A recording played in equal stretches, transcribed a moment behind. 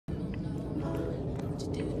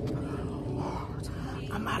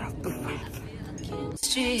I'm out of breath.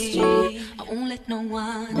 I won't let no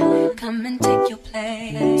one come and take your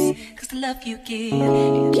place, 'cause the love you give,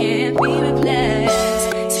 it can't be replaced.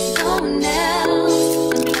 So no one else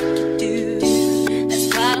can do like you do. That's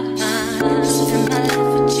why I spend my life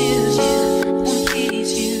with you. I wanna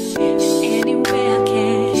please you any way I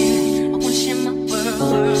can. I wanna share my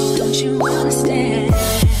world, don't you understand?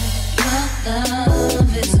 Your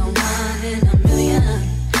love is a one in a million.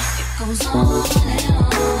 It goes on and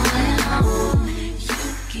on and on.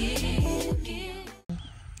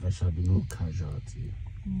 There shall be no casualty.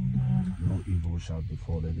 No evil shall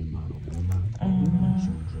befall any man or woman,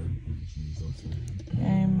 children, in Jesus' name.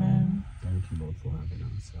 Amen. Thank you, Lord, for having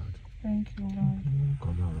answered. Thank you, Lord.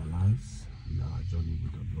 Cover our lives and our journey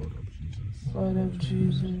with the blood of Jesus. Blood of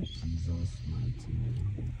Jesus. In Jesus' mighty name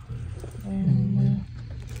we pray. Amen.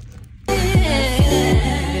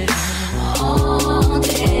 All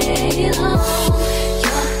day long,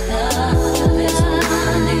 your love is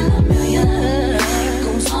one in a million. It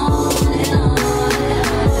goes on and on and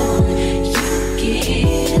on. You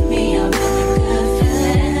give me a really good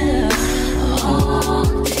feeling all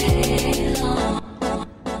day long.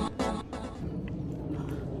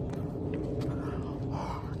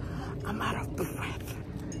 I'm out of breath.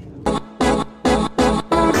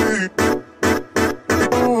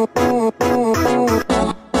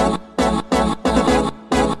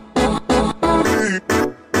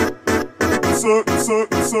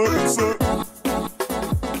 Insert.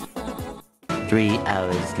 3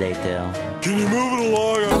 hours later. Can you move it along?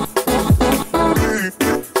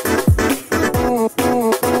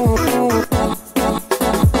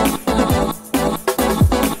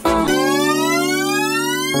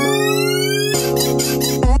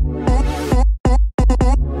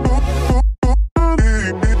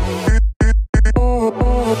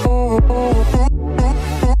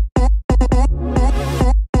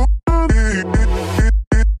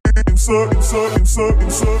 Insert.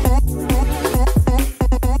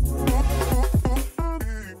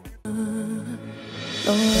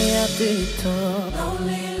 Lonely at the top.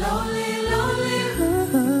 Lonely.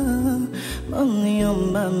 Money on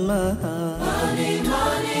my mind. Money.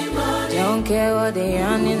 Don't care what they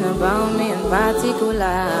yarning about me in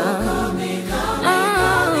particular.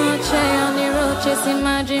 Stay on the road chasing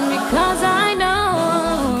my dream because I know.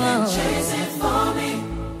 Chase it for me.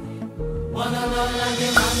 Wanna love like a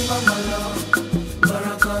man from my love.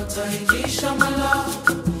 Barakata Hikisha my love.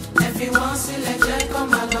 Everyone select come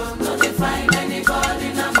my love. No they find anybody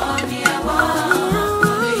na money I want.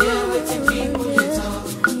 No they hear what the people they talk.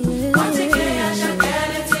 What they get I should get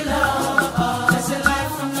it till love. That's a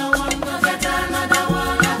life from no one. No get another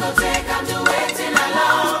one. I go take and do it till I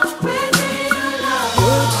love. Waiting you love.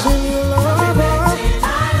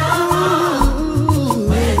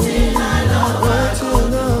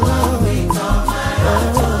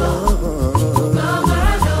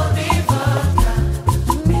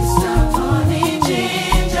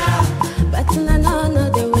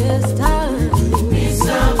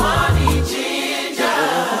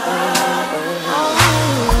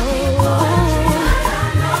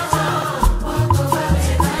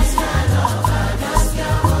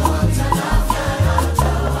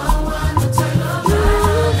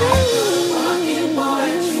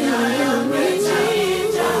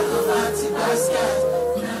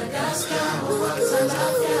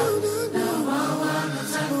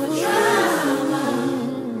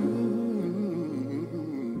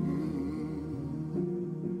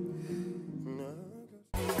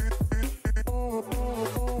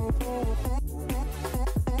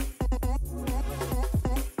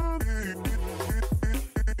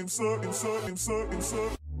 Insert.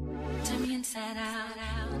 Turn me inside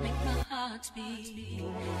out, make my heart speak.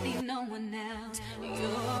 Need no one else,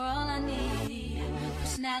 you're all I need.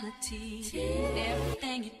 Personality,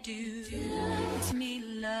 everything you do. It's me,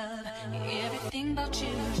 love, everything about you.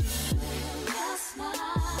 Your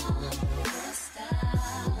smile, your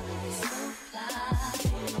style, so fly.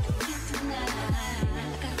 Can't deny, I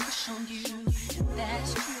got a crush on you.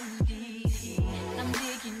 That's true, I'm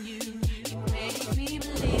digging you. You make me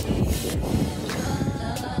believe.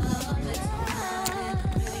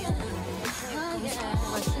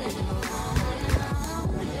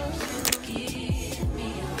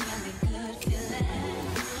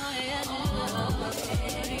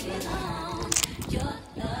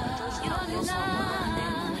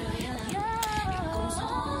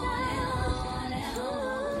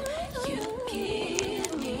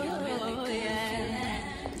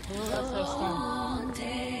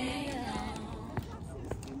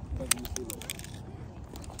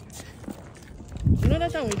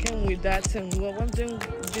 last time we came with that and we were wondering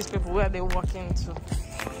these people where they walk into.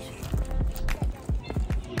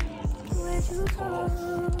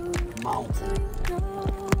 Mountain.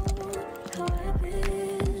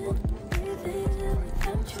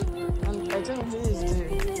 And I think this is the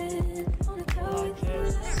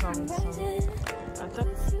some I thought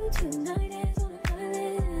it's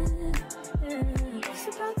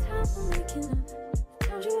about time for waking up.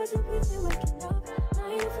 Found you wasn't with me waking up. Now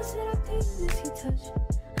you said I couldn't miss your touch.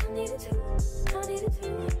 I needed to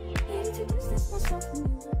distance myself from you.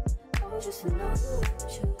 I was just in love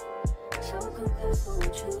with you. So I confess, I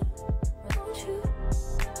want you.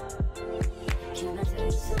 Can I tell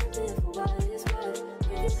you something for what it's worth?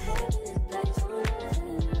 We've had this place on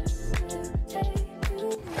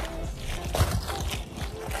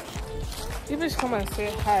you just come and say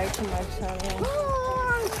hi to my channel.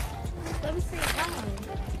 Let me say hi.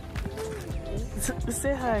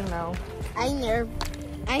 Say hi now.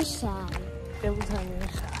 I'm shy. Every time you're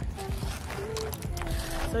shy.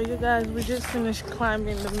 So you guys, we just finished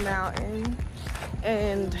climbing the mountain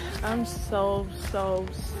and I'm so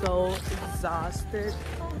exhausted.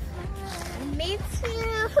 Me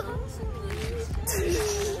too.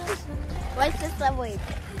 What's the subway?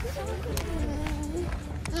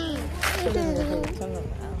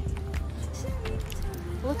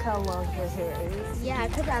 Look how long her hair is. Yeah,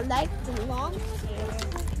 because I like the long hair.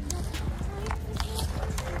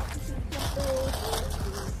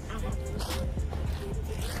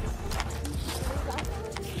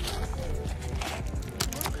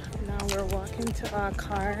 Now we're walking to our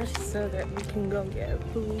cars so that we can go get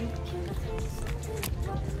food.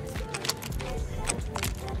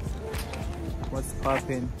 What's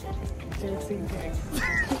poppin'? JC gang.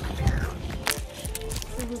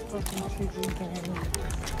 It was fucking JC gang.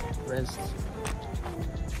 Rest.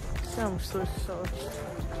 I'm so.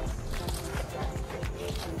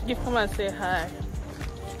 You come and say hi.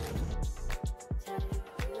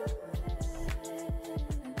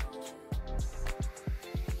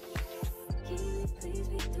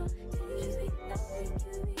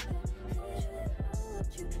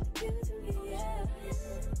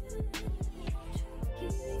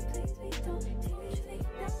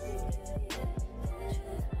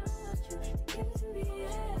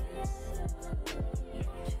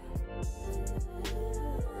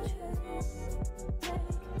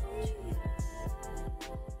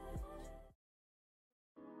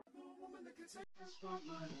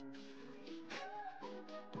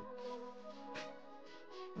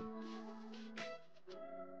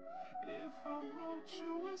 If I wrote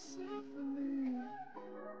you a symphony,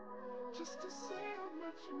 just to say how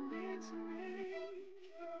much you mean to me.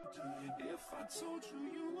 If I told you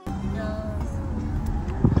you were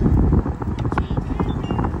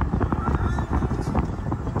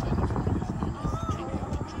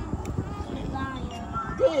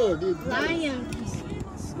Good. Lion.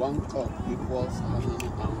 1 cup equals how many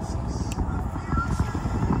ounces?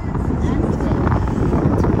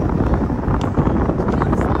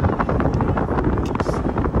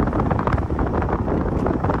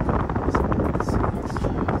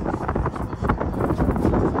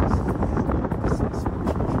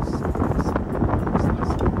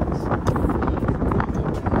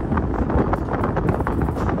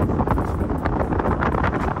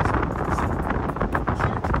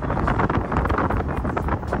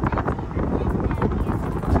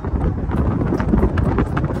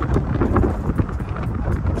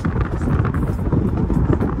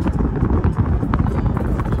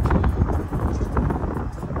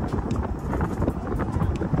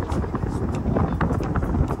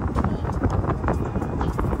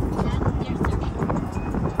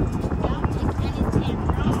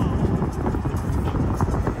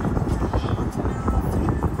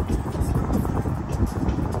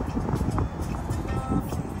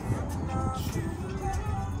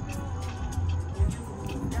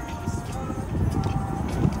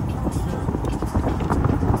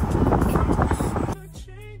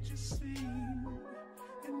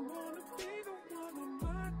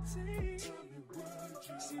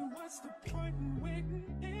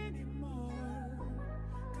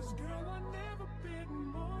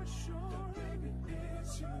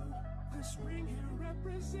 This ring here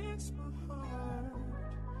represents my heart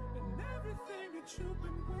and everything that you've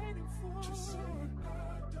been waiting for. Just say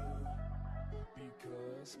I do,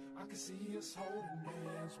 because I can see us holding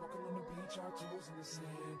hands, walking on the beach, our toes in the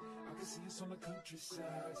sand. I can see us on the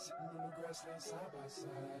countryside, sitting on the grassland side by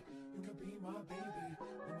side. You can be my baby,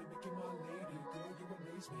 when they make you my lady. Girl, you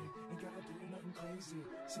amaze me, ain't gotta do nothing crazy.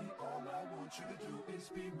 See, all I want you to do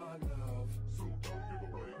is be my love. So don't give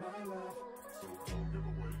away my love. So don't give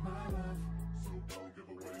away my love. So don't give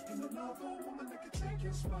away. And another woman that can take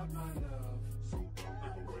your spot, my love. So don't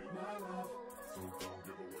give away, my love. So don't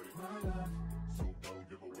give away, my love. So don't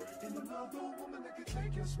give away. And another woman that can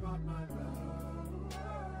take your spot, my love.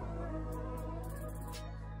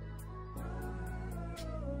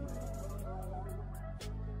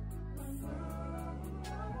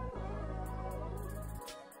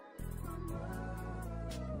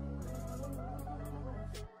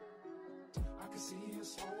 I can see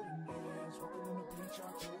us holding hands, walking on the beach,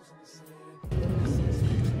 our toes in the sand.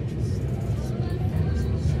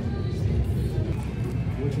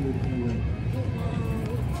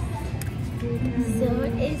 So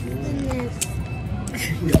it's the next.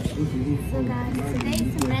 So guys,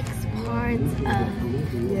 today's the next part of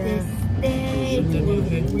this day.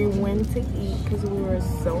 We went to eat because we were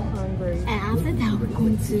so hungry. And after that, we're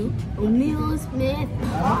going to Amusement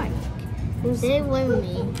Park. Stay with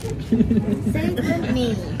me. Stay with me.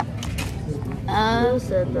 Who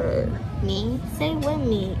said that? Me. Stay with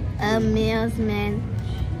me. Amusement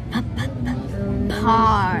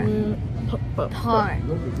Park. Park.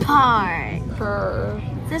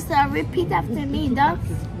 Sister, repeat after me, ducks.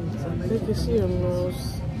 Look at she a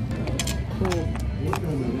mouse. Cool.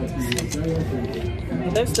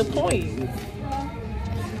 That's the point.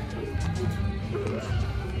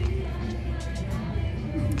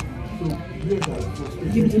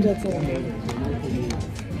 You do that to me.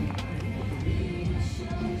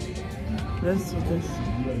 Let's do this.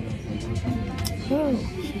 Oh.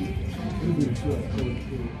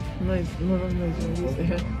 Nice. No.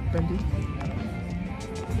 Ready?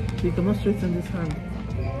 You cannot straighten this hand.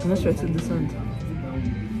 Cannot straighten this hand.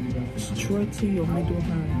 Straighten your middle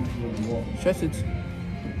hand. Stretch it.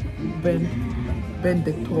 Bend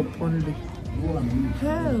the top only.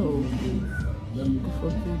 Hell.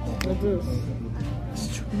 Like this.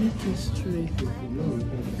 Make it straight.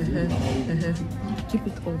 Keep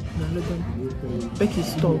it up. Now let them. Becky,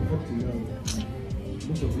 stop.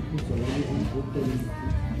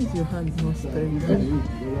 Is your hand not straight?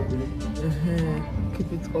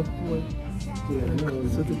 Keep it upward.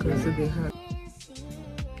 So they can see the hand.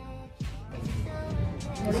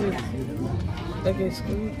 Okay,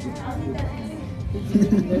 screw it.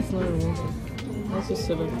 That's not wrong. That's just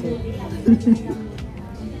sort of tape.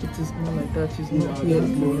 It is more like that. She's not here.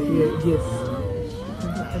 Yes.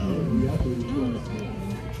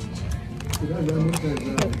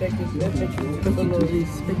 Follow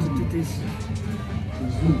this. Make it do this.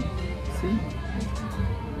 See?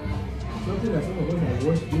 Something that some of us have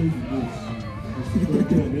watched during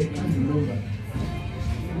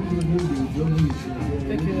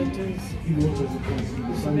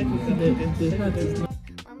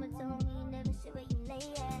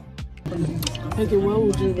Okay, what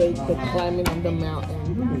would you rate the climbing of the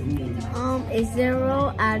mountain? A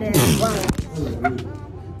 0 out of 1.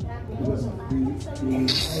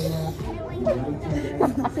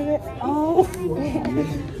 Oh,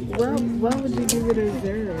 well, why would you give it a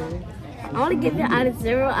 0? I want to give it out of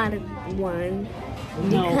 0 out of 1.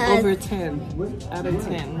 No, over 10. Out of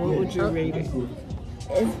 10, what would you rate it?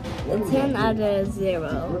 It's a 10 out of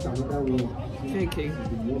 0. Okay.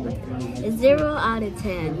 A 0 out of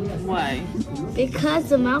 10. Why? Because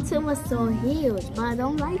the mountain was so huge, but I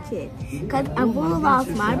don't like it. Because I would have lost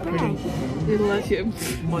my breath. You like it?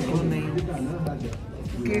 What's your name?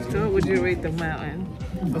 Okay, so what would you rate the mountain?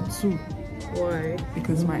 A 2. Why?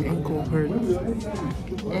 Because my ankle hurt.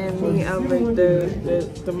 And me, I rate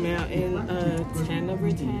the mountain 10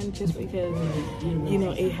 over 10 just because, you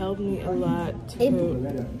know, it helped me a lot to...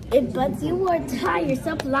 But you were tired.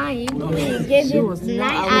 Stop lying. You didn't give it 9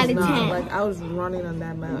 out of 10. Like, I was running on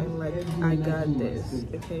that mountain like, I got this,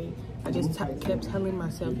 okay? I just kept telling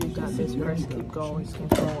myself, you got this, first keep going, keep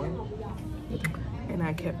going. And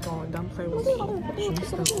I kept going. Don't play with me.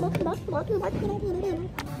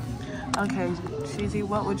 Okay, Cheesy,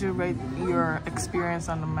 what would you rate your experience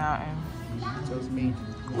on the mountain? Just me.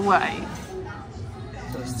 Why?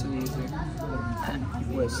 Just too easy.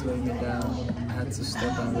 You were slowing me down. I had to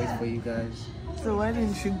stop and wait for you guys. So why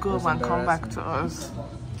didn't you go up and come back to us?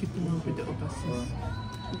 Keeping up with the opposites.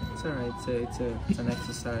 It's alright. It's an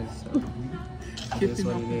exercise. So Keeping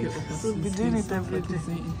up with the opposites. We'll be doing it every day.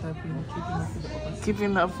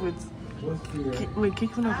 Keeping up with... Wait,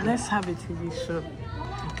 keeping up. Let's have a TV show.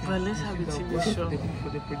 Well, let's have a TV show. For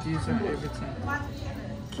the producer and everything.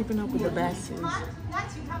 Keeping up with the basses.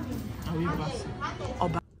 Are we basses?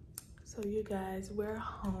 So you guys, we're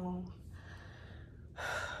home.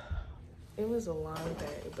 It was a long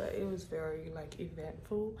day, but it was very like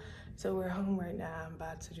eventful. So we're home right now. I'm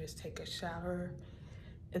about to just take a shower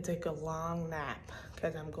and take a long nap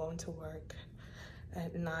because I'm going to work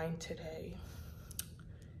at 9 today.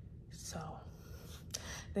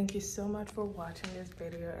 Thank you so much for watching this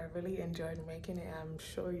video. I really enjoyed making it. I'm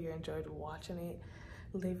sure you enjoyed watching it.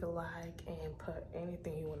 Leave a like and put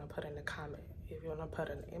anything you want to put in the comment. If you want to put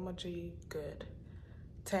an emoji, good.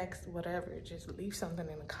 Text, whatever, just leave something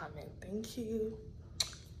in the comment. Thank you.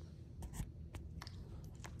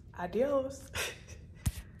 Adios.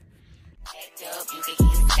 Act up, you can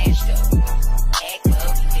get smashed up. Act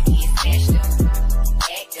up, you can get smashed up.